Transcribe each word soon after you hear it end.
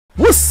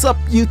What's up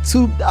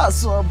YouTube,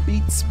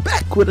 Doswellbeats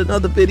back with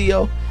another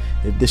video.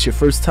 If this your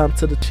first time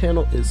to the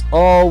channel, as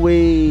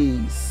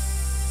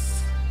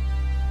always,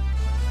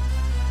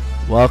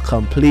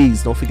 welcome.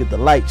 Please don't forget to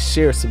like,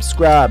 share,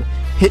 subscribe,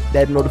 hit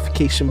that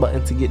notification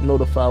button to get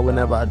notified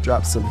whenever I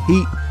drop some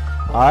heat.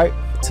 Alright,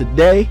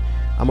 today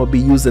I'm gonna be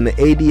using the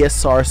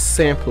ADSR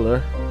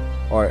sampler,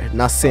 or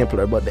not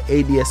sampler, but the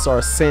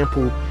ADSR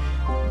sample,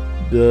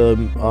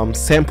 the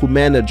sample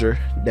manager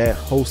that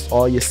hosts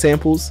all your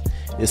samples.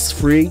 It's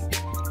free.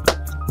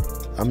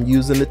 I'm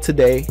using it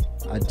today.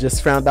 I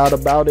just found out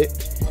about it.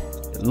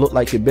 It looked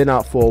like it been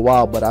out for a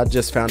while, but I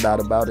just found out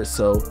about it,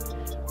 so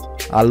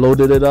I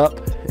loaded it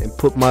up and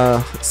put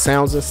my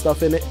sounds and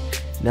stuff in it.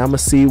 Now I'm gonna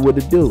see what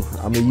it do.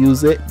 I'm gonna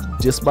use it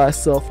just by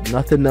itself,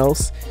 nothing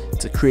else,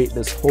 to create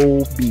this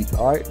whole beat.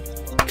 All right,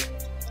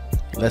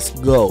 let's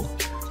go.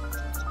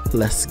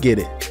 Let's get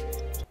it.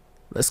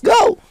 Let's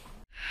go.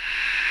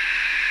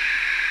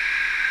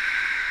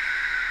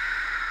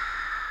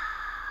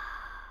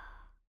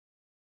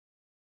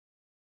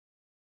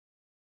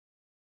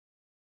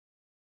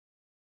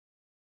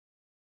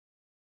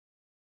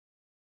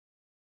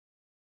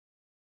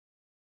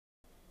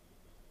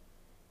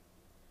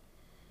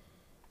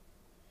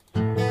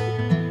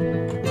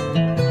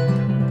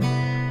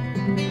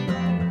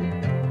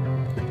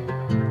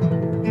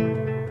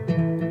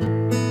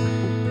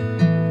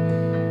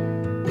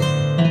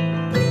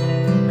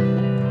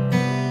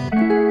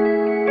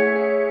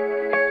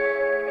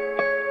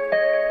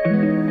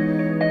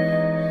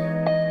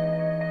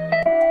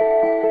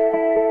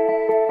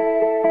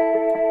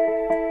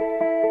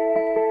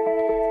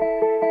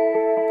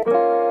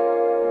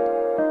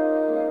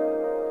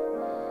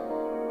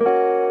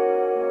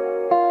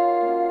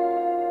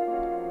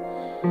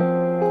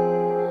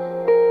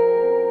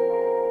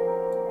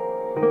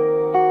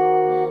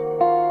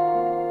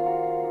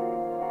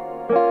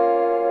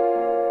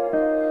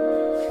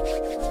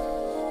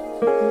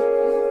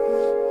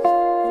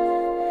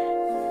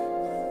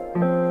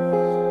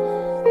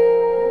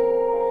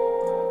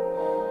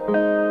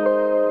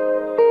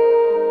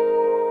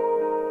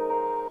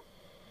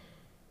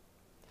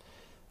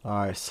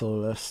 Alright, so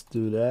let's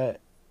do that.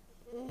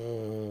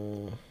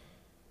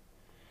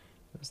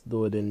 Let's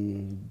do it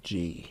in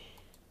G.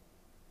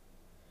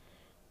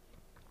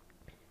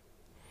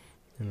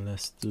 And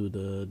let's do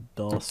the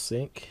DAW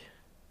sync.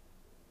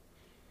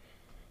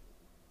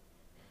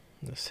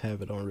 Let's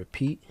have it on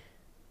repeat.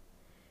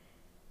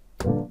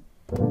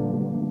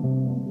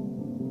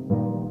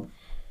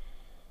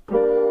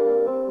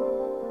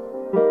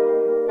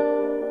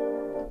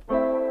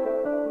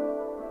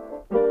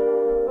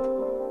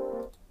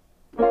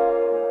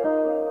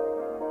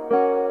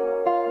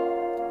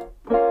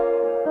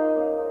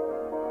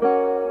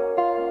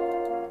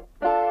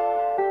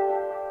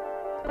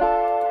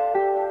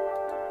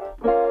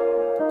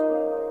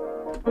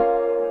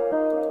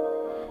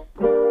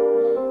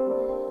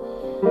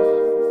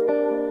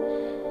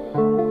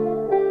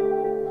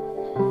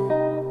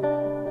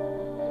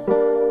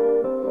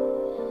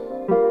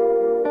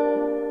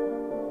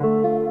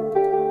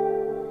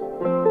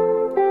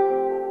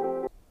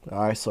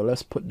 Alright, so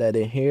let's put that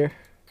in here.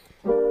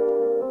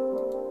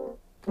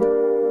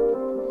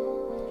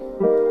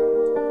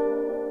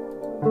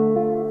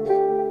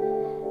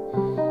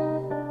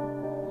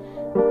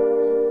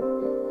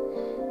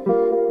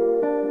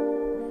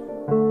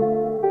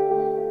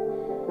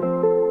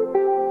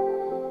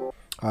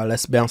 Alright,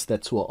 let's bounce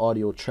that to an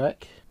audio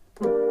track.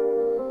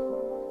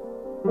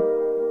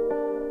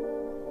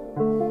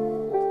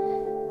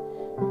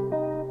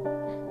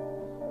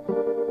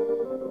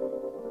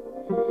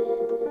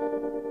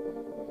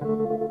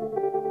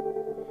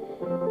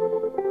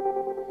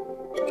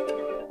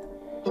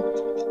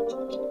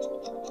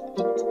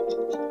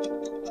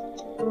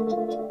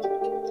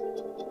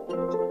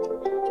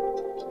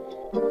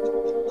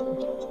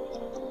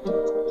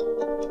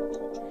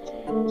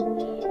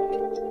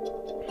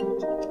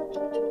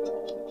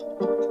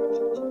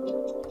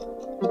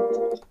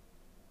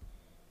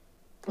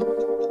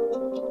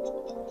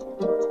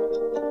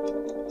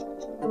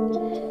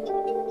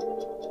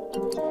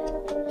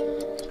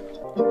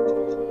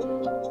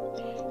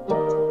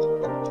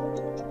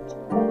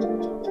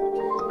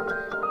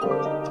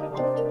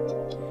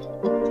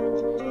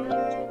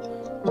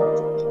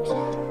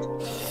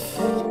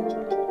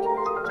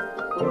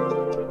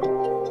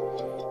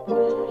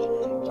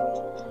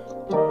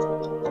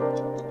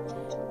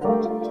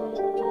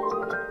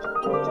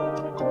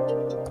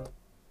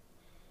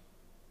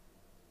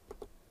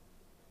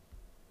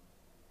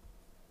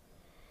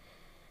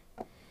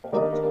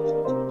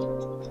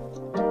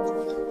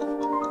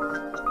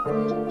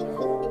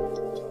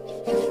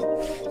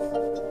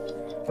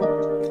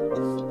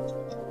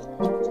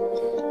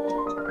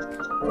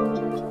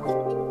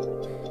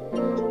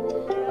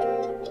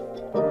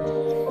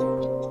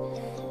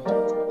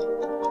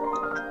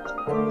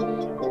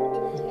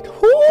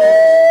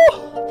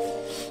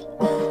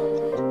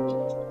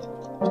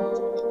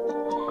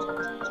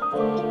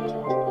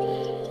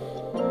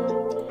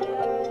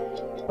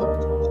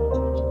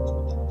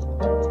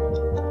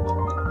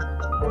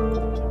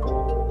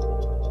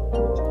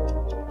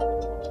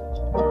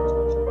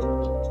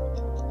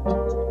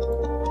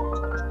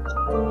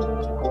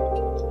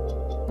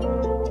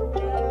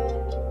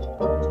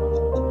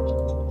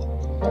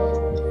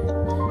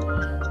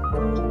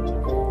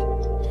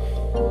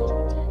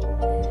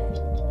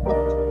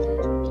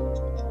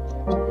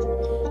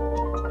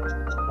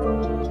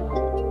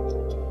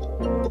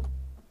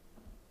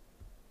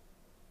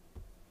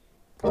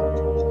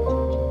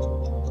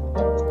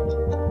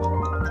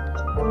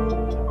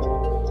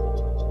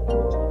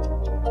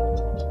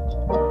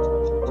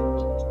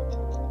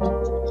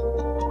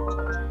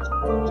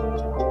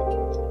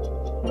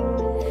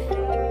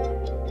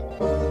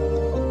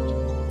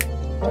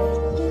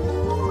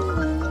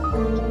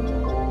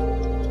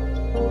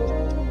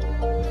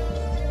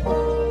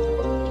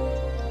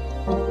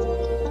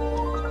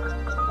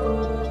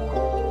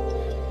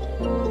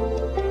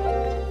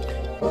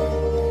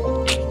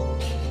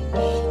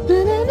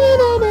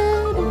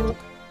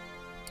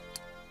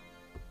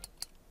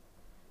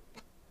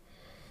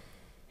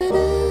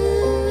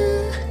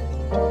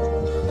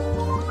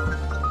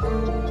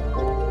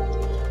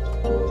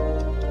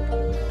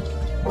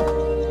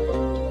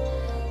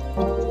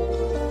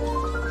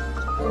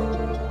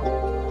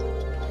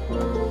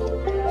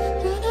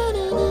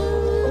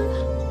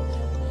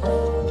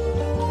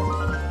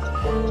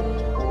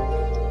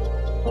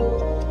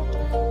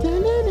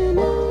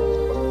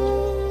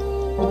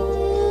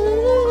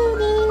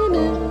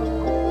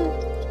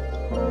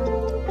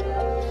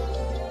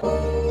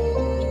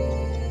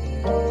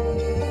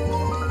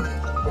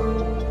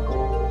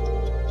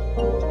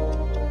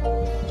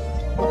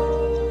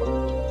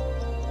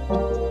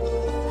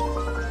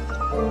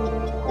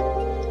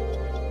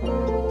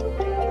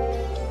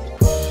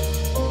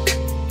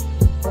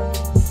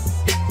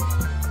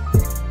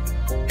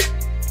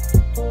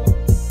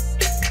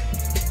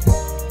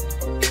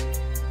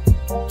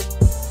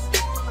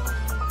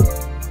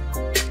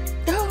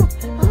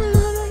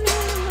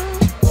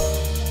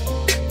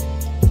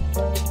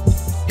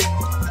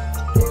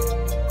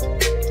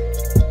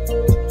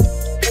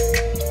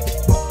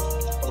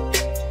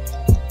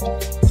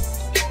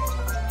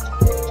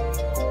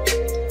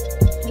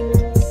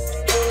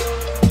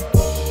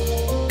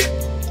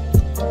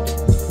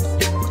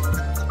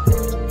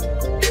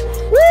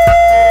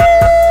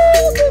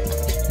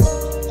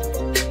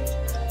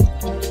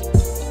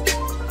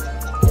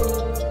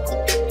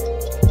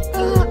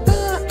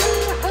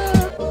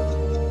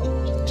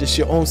 It's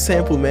your own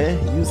sample,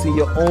 man. Using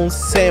your own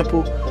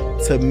sample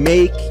to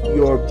make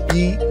your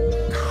beat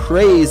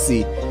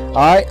crazy.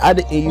 Alright, I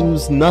didn't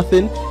use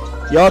nothing.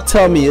 Y'all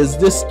tell me, is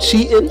this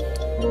cheating?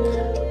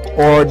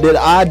 Or did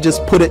I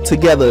just put it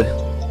together?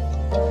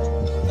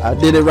 I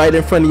did it right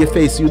in front of your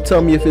face. You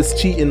tell me if it's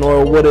cheating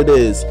or what it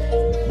is.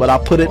 But I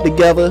put it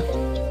together.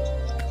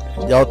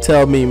 Y'all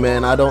tell me,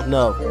 man. I don't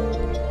know.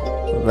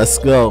 Let's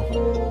go.